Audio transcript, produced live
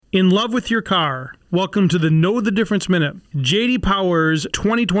In love with your car? Welcome to the Know the Difference Minute. J.D. Power's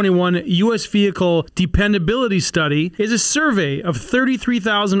 2021 U.S. Vehicle Dependability Study is a survey of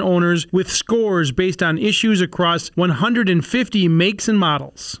 33,000 owners with scores based on issues across 150 makes and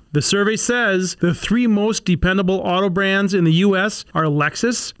models. The survey says the three most dependable auto brands in the U.S. are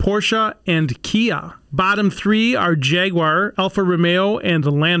Lexus, Porsche, and Kia. Bottom three are Jaguar, Alfa Romeo, and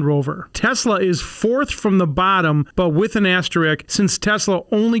Land Rover. Tesla is fourth from the bottom, but with an asterisk, since Tesla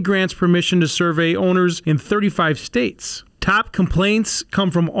only grants permission to survey owners in 35 states. Top complaints come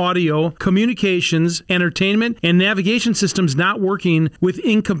from audio, communications, entertainment, and navigation systems not working with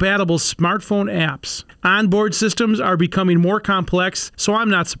incompatible smartphone apps. Onboard systems are becoming more complex, so I'm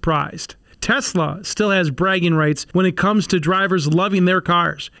not surprised. Tesla still has bragging rights when it comes to drivers loving their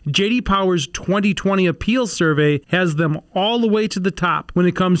cars. J.D. Power's 2020 Appeals Survey has them all the way to the top when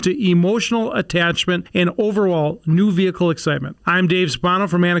it comes to emotional attachment and overall new vehicle excitement. I'm Dave Spano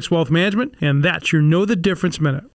from Annex Wealth Management, and that's your Know the Difference Minute.